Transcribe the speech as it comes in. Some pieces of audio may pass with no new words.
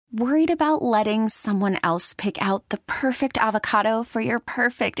Worried about letting someone else pick out the perfect avocado for your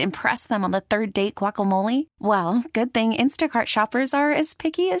perfect impress them on the third date guacamole? Well, good thing Instacart shoppers are as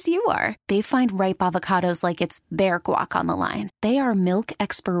picky as you are. They find ripe avocados like it's their guac on the line. They are milk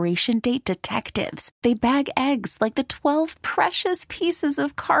expiration date detectives. They bag eggs like the 12 precious pieces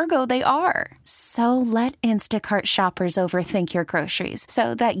of cargo they are. So let Instacart shoppers overthink your groceries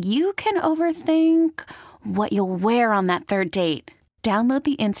so that you can overthink what you'll wear on that third date. Download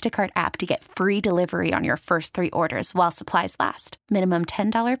the Instacart app to get free delivery on your first 3 orders while supplies last. Minimum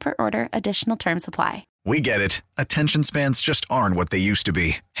 $10 per order. Additional terms apply. We get it. Attention spans just aren't what they used to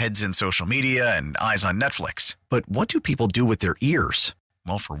be. Heads in social media and eyes on Netflix. But what do people do with their ears?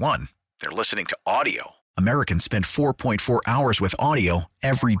 Well, for one, they're listening to audio. Americans spend 4.4 hours with audio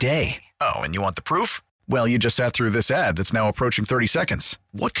every day. Oh, and you want the proof? Well, you just sat through this ad that's now approaching 30 seconds.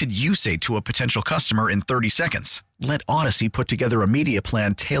 What could you say to a potential customer in 30 seconds? Let Odyssey put together a media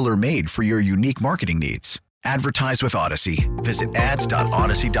plan tailor-made for your unique marketing needs. Advertise with Odyssey. Visit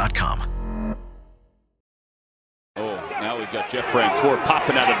ads.odyssey.com. Oh, now we've got Jeff Francoeur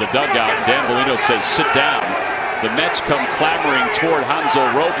popping out of the dugout, and Dan Bellino says, sit down. The Mets come clamoring toward Hansel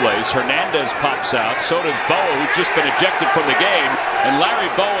Robles. Hernandez pops out. So does Boa, who's just been ejected from the game. And Larry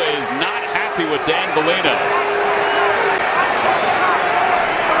Boa is not happy with Dan Bellino.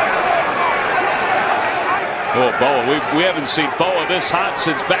 Oh, Boa. We haven't seen Boa this hot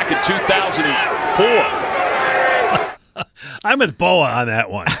since back in 2004. I'm with Boa on that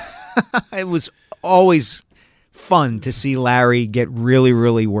one. It was always fun to see Larry get really,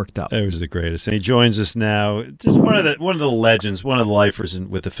 really worked up. It was the greatest, and he joins us now. Just one of the legends, one of the lifers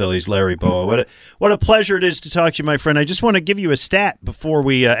with the Phillies, Larry Boa. What a pleasure it is to talk to you, my friend. I just want to give you a stat before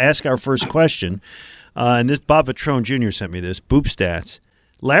we ask our first question. And this Bob Vitrone Jr. sent me this Boop Stats.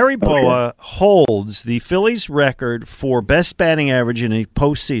 Larry Boa holds the Phillies record for best batting average in a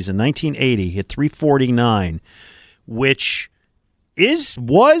postseason. 1980 hit 349, which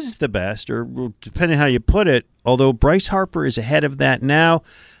was the best, or depending how you put it, although Bryce Harper is ahead of that now.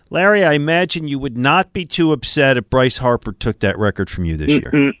 Larry, I imagine you would not be too upset if Bryce Harper took that record from you this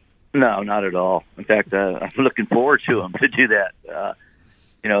year. No, not at all. In fact, I'm looking forward to him to do that.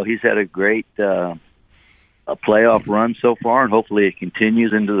 He's had a great a playoff run so far, and hopefully it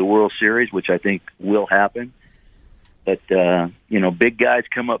continues into the World Series, which I think will happen. But, big guys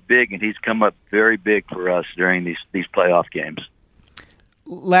come up big, and he's come up very big for us during these playoff games.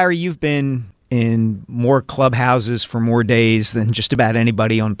 Larry, you've been in more clubhouses for more days than just about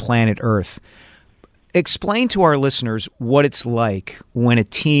anybody on planet Earth. Explain to our listeners what it's like when a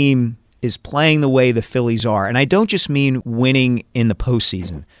team is playing the way the Phillies are. And I don't just mean winning in the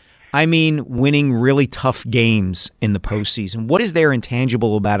postseason. I mean winning really tough games in the postseason. What is there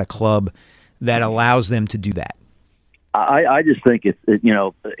intangible about a club that allows them to do that? I just think it's.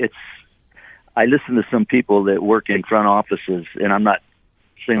 I listen to some people that work in front offices, and I'm not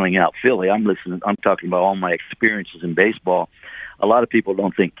singling out Philly. I'm talking about all my experiences in baseball. A lot of people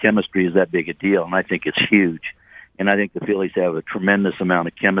don't think chemistry is that big a deal, and I think it's huge. And I think the Phillies have a tremendous amount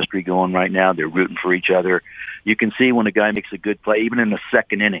of chemistry going right now. They're rooting for each other. You can see when a guy makes a good play, even in the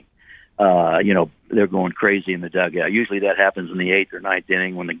second inning, they're going crazy in the dugout. Usually that happens in the 8th or 9th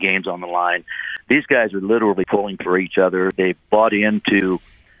inning when the game's on the line. These guys are literally pulling for each other. They've bought into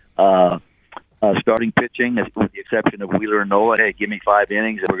starting pitching, with the exception of Wheeler and Nola. Hey, give me 5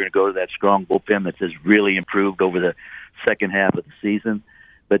 innings, and we're going to go to that strong bullpen that has really improved over the second half of the season.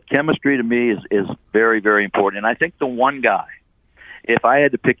 But chemistry to me is very, very important. And I think the one guy, if I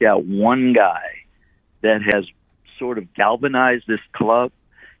had to pick out one guy that has sort of galvanized this club,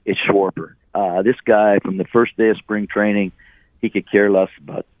 it's Schwarber. This guy, from the first day of spring training, he could care less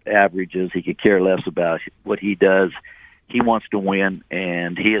about averages. He could care less about what he does. He wants to win,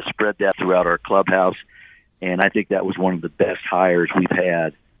 and he has spread that throughout our clubhouse. And I think that was one of the best hires we've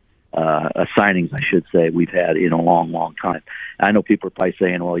had, signings, I should say, we've had in a long, long time. I know people are probably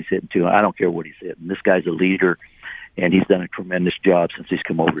saying, well, he's hitting too. I don't care what he's hitting. This guy's a leader, and he's done a tremendous job since he's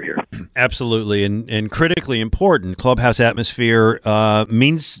come over here. Absolutely, and critically important. Clubhouse atmosphere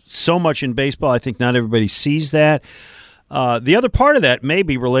means so much in baseball. I think not everybody sees that. The other part of that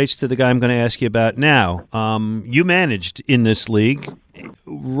maybe relates to the guy I'm going to ask you about now. You managed in this league.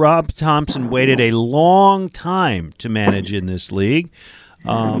 Rob Thompson waited a long time to manage in this league.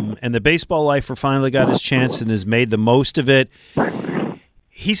 And the baseball lifer finally got his chance and has made the most of it.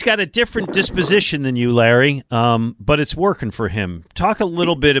 He's got a different disposition than you, Larry, but it's working for him. Talk a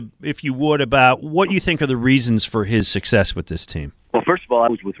little bit, if you would, about what you think are the reasons for his success with this team. Well, first of all, I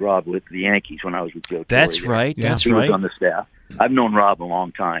was with Rob with the Yankees when I was with Joe Torre. That's right. He was on the staff. I've known Rob a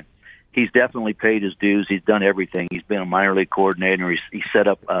long time, he's definitely paid his dues. He's done everything. He's been a minor league coordinator. He's set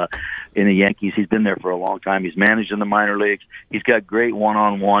up in the Yankees. He's been there for a long time. He's managed in the minor leagues. He's got great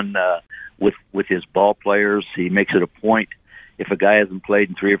one-on-one with his ball players. He makes it a point. If a guy hasn't played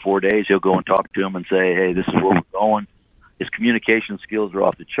in 3 or 4 days, he'll go and talk to him and say, hey, this is where we're going. His communication skills are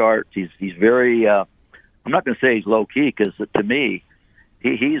off the charts. He's very I'm not going to say he's low-key, because to me,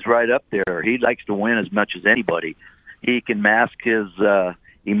 he's right up there. He likes to win as much as anybody. He can mask his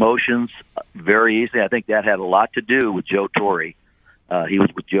emotions very easily. I think that had a lot to do with Joe Torre. He was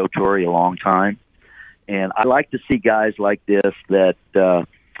with Joe Torre a long time. And I like to see guys like this that,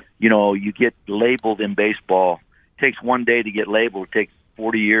 you get labeled in baseball. It takes one day to get labeled. It takes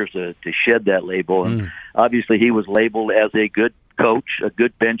 40 years to shed that label. And obviously he was labeled as a good coach, a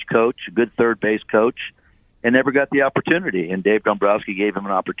good bench coach, a good third base coach, and never got the opportunity. And Dave Dombrowski gave him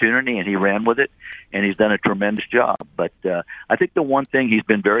an opportunity, and he ran with it, and he's done a tremendous job. But I think the one thing, he's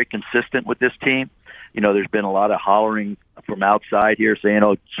been very consistent with this team. There's been a lot of hollering from outside here saying,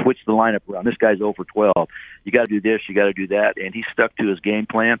 switch the lineup around. This guy's 0 for 12. You got to do this, you got to do that. And he stuck to his game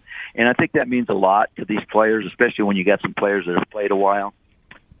plan. And I think that means a lot to these players, especially when you got some players that have played a while.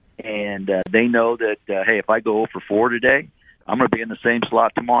 And they know that, hey, if I go 0 for 4 today, I'm going to be in the same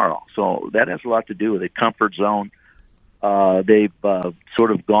slot tomorrow. So that has a lot to do with a comfort zone. They've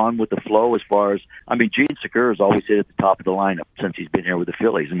sort of gone with the flow as far as, Gene Segura has always hit at the top of the lineup since he's been here with the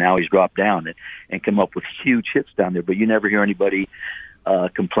Phillies, and now he's dropped down and come up with huge hits down there. But you never hear anybody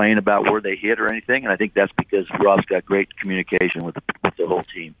complain about where they hit or anything, and I think that's because Rob's got great communication with the whole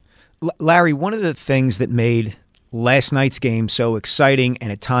team. Larry, one of the things that made last night's game so exciting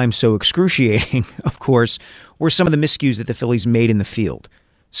and at times so excruciating, of course, were some of the miscues that the Phillies made in the field.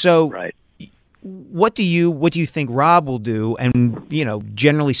 So right. What do you think Rob will do? And,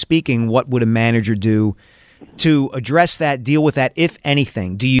 generally speaking, what would a manager do to address that, deal with that, if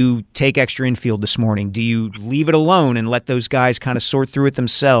anything? Do you take extra infield this morning? Do you leave it alone and let those guys kind of sort through it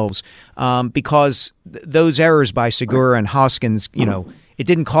themselves? Because those errors by Segura and Hoskins, it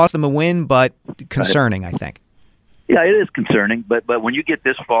didn't cost them a win, but concerning, I think. Yeah, it is concerning. But when you get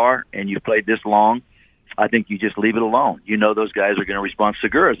this far and you've played this long, I think you just leave it alone. Those guys are going to respond.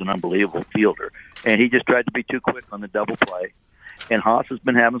 Segura is an unbelievable fielder, and he just tried to be too quick on the double play. And Haas has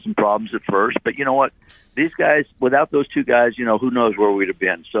been having some problems at first, but you know what? These guys, without those two guys, who knows where we'd have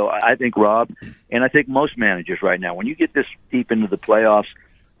been. So I think Rob, and I think most managers right now, when you get this deep into the playoffs,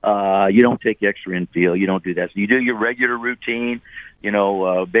 you don't take extra infield. You don't do that. So you do your regular routine.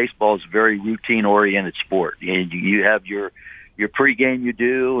 Baseball is a very routine-oriented sport. And you have your pregame you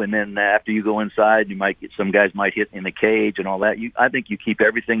do, and then after you go inside, some guys might hit in the cage and all that. I think you keep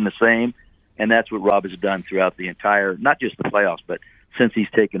everything the same, and that's what Rob has done throughout the entire, not just the playoffs, but since he's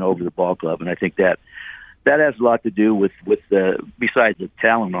taken over the ball club. And I think that has a lot to do with besides the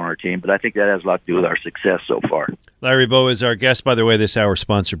talent on our team, but I think that has a lot to do with our success so far. Larry Bowa is our guest. By the way, this hour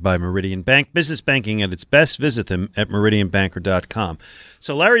sponsored by Meridian Bank. Business banking at its best. Visit them at meridianbanker.com.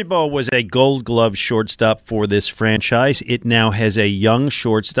 So Larry Bowa was a Gold Glove shortstop for this franchise. It now has a young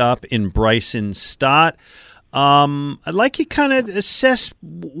shortstop in Bryson Stott. I'd like you kind of assess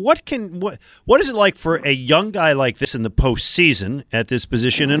what is it like for a young guy like this in the postseason at this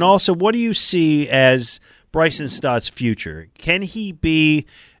position, and also what do you see as Bryson Stott's future? Can he be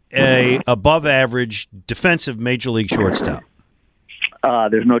a above-average defensive major league shortstop?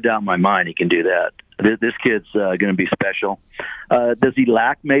 There's no doubt in my mind he can do that. This kid's going to be special. Does he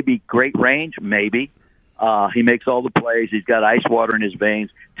lack maybe great range? Maybe. He makes all the plays. He's got ice water in his veins.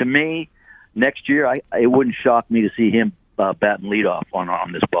 To me, next year, it wouldn't shock me to see him batting leadoff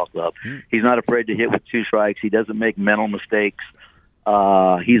on this ball club. He's not afraid to hit with 2 strikes. He doesn't make mental mistakes.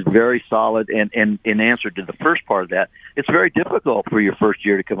 He's very solid. And in answer to the first part of that, it's very difficult for your first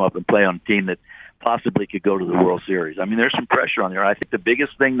year to come up and play on a team that possibly could go to the World Series. There's some pressure on there. I think the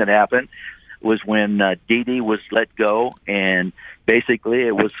biggest thing that happened was when Didi was let go, and basically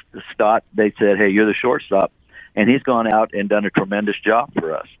it was Stott. They said, hey, you're the shortstop. And he's gone out and done a tremendous job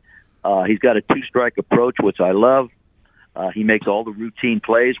for us. He's got a 2-strike approach, which I love. He makes all the routine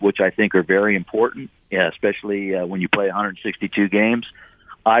plays, which I think are very important, especially when you play 162 games.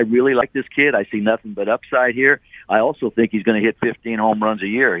 I really like this kid. I see nothing but upside here. I also think he's going to hit 15 home runs a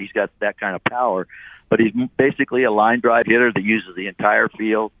year. He's got that kind of power. But he's basically a line drive hitter that uses the entire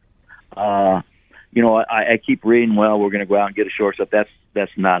field. I keep reading, well, we're going to go out and get a shortstop.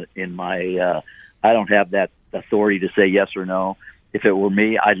 That's not in my I don't have that authority to say yes or no. If it were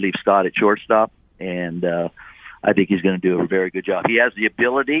me, I'd leave Stott at shortstop, and I think he's going to do a very good job. He has the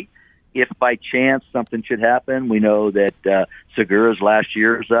ability, if by chance something should happen, we know that Segura's last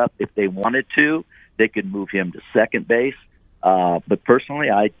year is up. If they wanted to, they could move him to second base. But personally,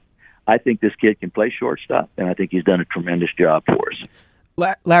 I I think this kid can play shortstop, and I think he's done a tremendous job for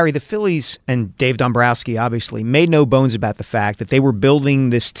us. Larry, the Phillies and Dave Dombrowski obviously made no bones about the fact that they were building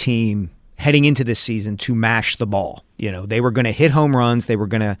this team heading into this season to mash the ball. You know, they were going to hit home runs. They were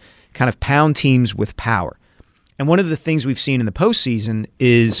going to kind of pound teams with power. And one of the things we've seen in the postseason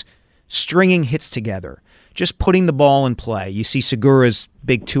is stringing hits together, just putting the ball in play. You see Segura's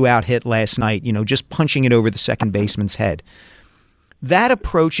big 2-out hit last night, you know, just punching it over the second baseman's head. That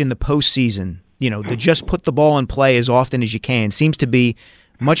approach in the postseason, you know, to just put the ball in play as often as you can, seems to be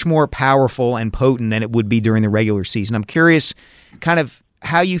much more powerful and potent than it would be during the regular season. I'm curious kind of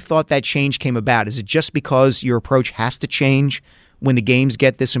how you thought that change came about. Is it just because your approach has to change when the games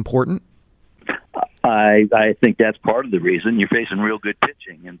get this important? I think that's part of the reason. You're facing real good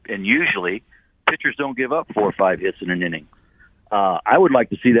pitching, and usually pitchers don't give up 4 or 5 hits in an inning. I would like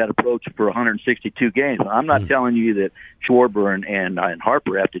to see that approach for 162 games. I'm not telling you that Schwarber and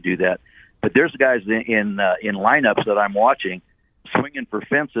Harper have to do that, but there's guys in lineups that I'm watching swinging for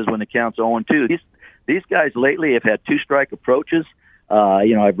fences when the count's 0-2. These guys lately have had 2-strike approaches.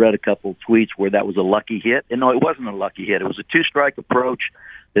 I've read a couple tweets where that was a lucky hit. And no, it wasn't a lucky hit. It was a 2-strike approach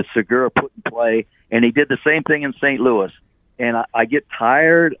that Segura put in play, and he did the same thing in St. Louis. And I get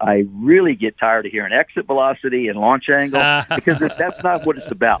tired. I really get tired of hearing exit velocity and launch angle because that's not what it's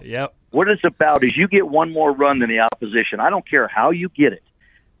about. Yep. What it's about is you get one more run than the opposition. I don't care how you get it.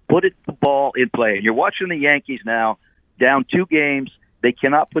 Put the ball in play. And you're watching the Yankees now, down 2 games. They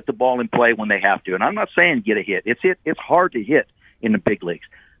cannot put the ball in play when they have to. And I'm not saying get a hit. It's hard to hit in the big leagues.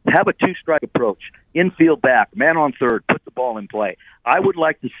 Have a 2-strike approach. Infield back, man on third, put the ball in play. I would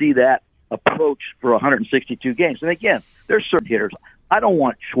like to see that approach for 162 games. And again, there's certain hitters. I don't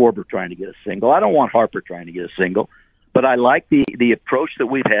want Schwarber trying to get a single. I don't want Harper trying to get a single. But I like the approach that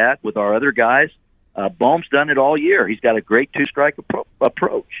we've had with our other guys. Bohm's done it all year. He's got a great 2-strike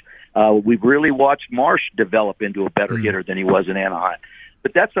approach. We've really watched Marsh develop into a better hitter than he was in Anaheim.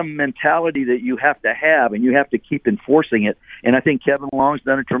 But that's a mentality that you have to have, and you have to keep enforcing it. And I think Kevin Long's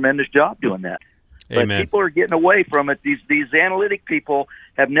done a tremendous job doing that. Amen. But people are getting away from it. These analytic people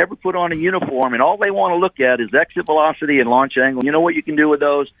have never put on a uniform, and all they want to look at is exit velocity and launch angle. You know what you can do with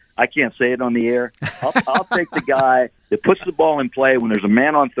those? I can't say it on the air. I'll take the guy that puts the ball in play when there's a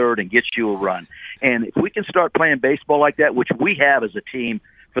man on third and gets you a run. And if we can start playing baseball like that, which we have as a team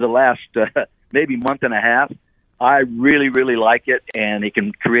for the last maybe month and a half, I really, really like it, and it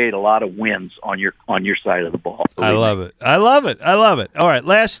can create a lot of wins on your side of the ball. I love it. I love it. I love it. All right,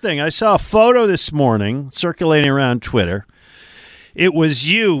 last thing. I saw a photo this morning circulating around Twitter. It was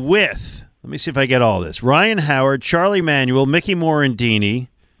you with, let me see if I get all this, Ryan Howard, Charlie Manuel, Mickey Morandini,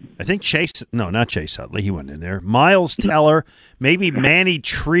 I think not Chase Utley, he went in there, Miles Teller, maybe Manny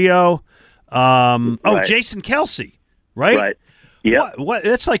Trio, right. Jason Kelsey, right? Right. Yeah, what?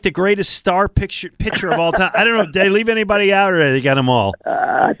 That's like the greatest star pitcher of all time. I don't know. Did they leave anybody out, or did they got them all?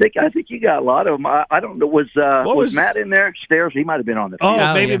 I think you got a lot of them. I don't know. Was Matt in there? Stairs? He might have been on the field.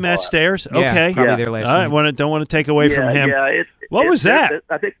 Oh, maybe Matt Stairs. Okay, probably there last night. Don't want to take away from him. Yeah, what was that?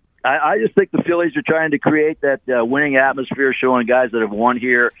 I just think the Phillies are trying to create that winning atmosphere, showing guys that have won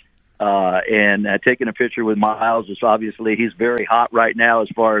here, and taking a picture with Miles. Is obviously he's very hot right now as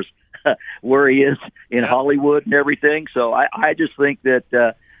far as where he is in Hollywood and everything. So I just think that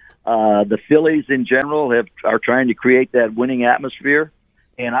the Phillies in general are trying to create that winning atmosphere.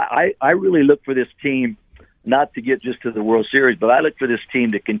 And I really look for this team not to get just to the World Series, but I look for this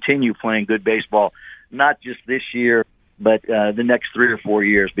team to continue playing good baseball, not just this year, but the next 3 or 4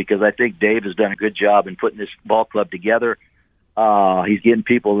 years, because I think Dave has done a good job in putting this ball club together. He's getting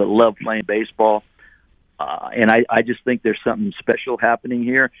people that love playing baseball. And I just think there's something special happening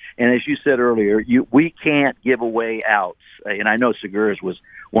here. And as you said earlier, we can't give away outs. And I know Segura's was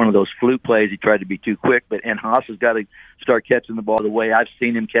one of those fluke plays. He tried to be too quick, and Haas has got to start catching the ball the way I've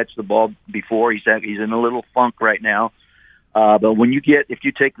seen him catch the ball before. He's in a little funk right now. But if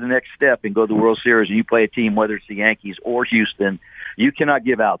you take the next step and go to the World Series and you play a team, whether it's the Yankees or Houston, you cannot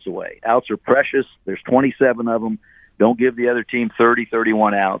give outs away. Outs are precious. There's 27 of them. Don't give the other team 30,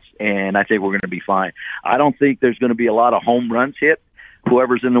 31 outs, and I think we're going to be fine. I don't think there's going to be a lot of home runs hit,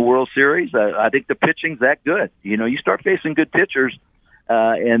 whoever's in the World Series. I think the pitching's that good. You start facing good pitchers,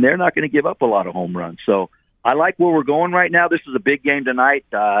 and they're not going to give up a lot of home runs. So I like where we're going right now. This is a big game tonight.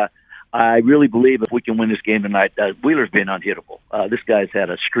 I really believe if we can win this game tonight, Wheeler's been unhittable. This guy's had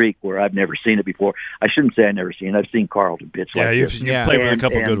a streak where I've never seen it before. I shouldn't say I've never seen it. I've seen Carlton pitch like this. You've played with a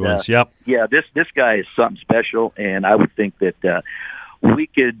couple good ones. Yep. Yeah, this guy is something special, and I would think that we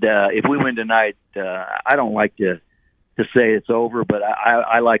could, if we win tonight, I don't like to to say it's over, but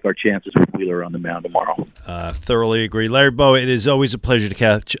I like our chances with Wheeler on the mound tomorrow. Thoroughly agree. Larry Bowa, it is always a pleasure to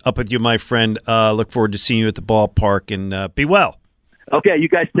catch up with you, my friend. Look forward to seeing you at the ballpark, and be well. Okay, you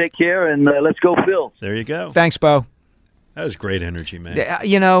guys take care, and let's go Phils. There you go. Thanks, Bo. That was great energy, man.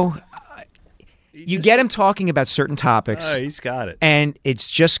 You get him talking about certain topics. Oh, he's got it. And it's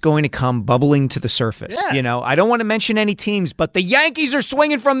just going to come bubbling to the surface. Yeah. I don't want to mention any teams, but the Yankees are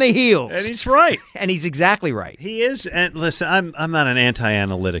swinging from the heels. And he's right. And he's exactly right. He is. And listen, I'm not an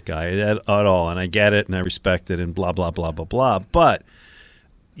anti-analytic guy at all, and I get it, and I respect it, and blah, blah, blah, blah, blah. But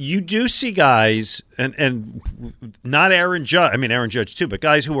you do see guys, and not Aaron Judge. I mean, Aaron Judge too, but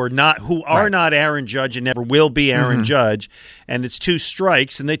guys who are not Aaron Judge and never will be Aaron Judge, and it's 2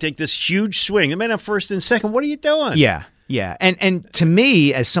 strikes, and they take this huge swing. The man on first and second. What are you doing? Yeah. And to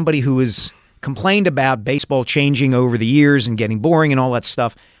me, as somebody who has complained about baseball changing over the years and getting boring and all that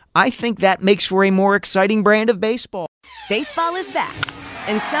stuff, I think that makes for a more exciting brand of baseball. Baseball is back,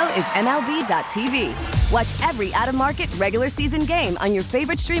 and so is MLB.tv. Watch every out-of-market regular season game on your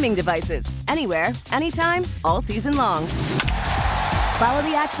favorite streaming devices, anywhere, anytime, all season long. Follow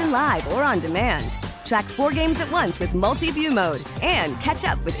the action live or on demand. Track 4 games at once with multi-view mode and catch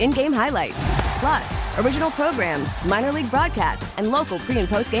up with in-game highlights. Plus, original programs, minor league broadcasts, and local pre- and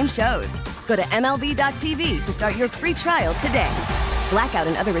post-game shows. Go to MLB.tv to start your free trial today. Blackout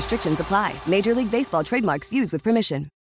and other restrictions apply. Major League Baseball trademarks used with permission.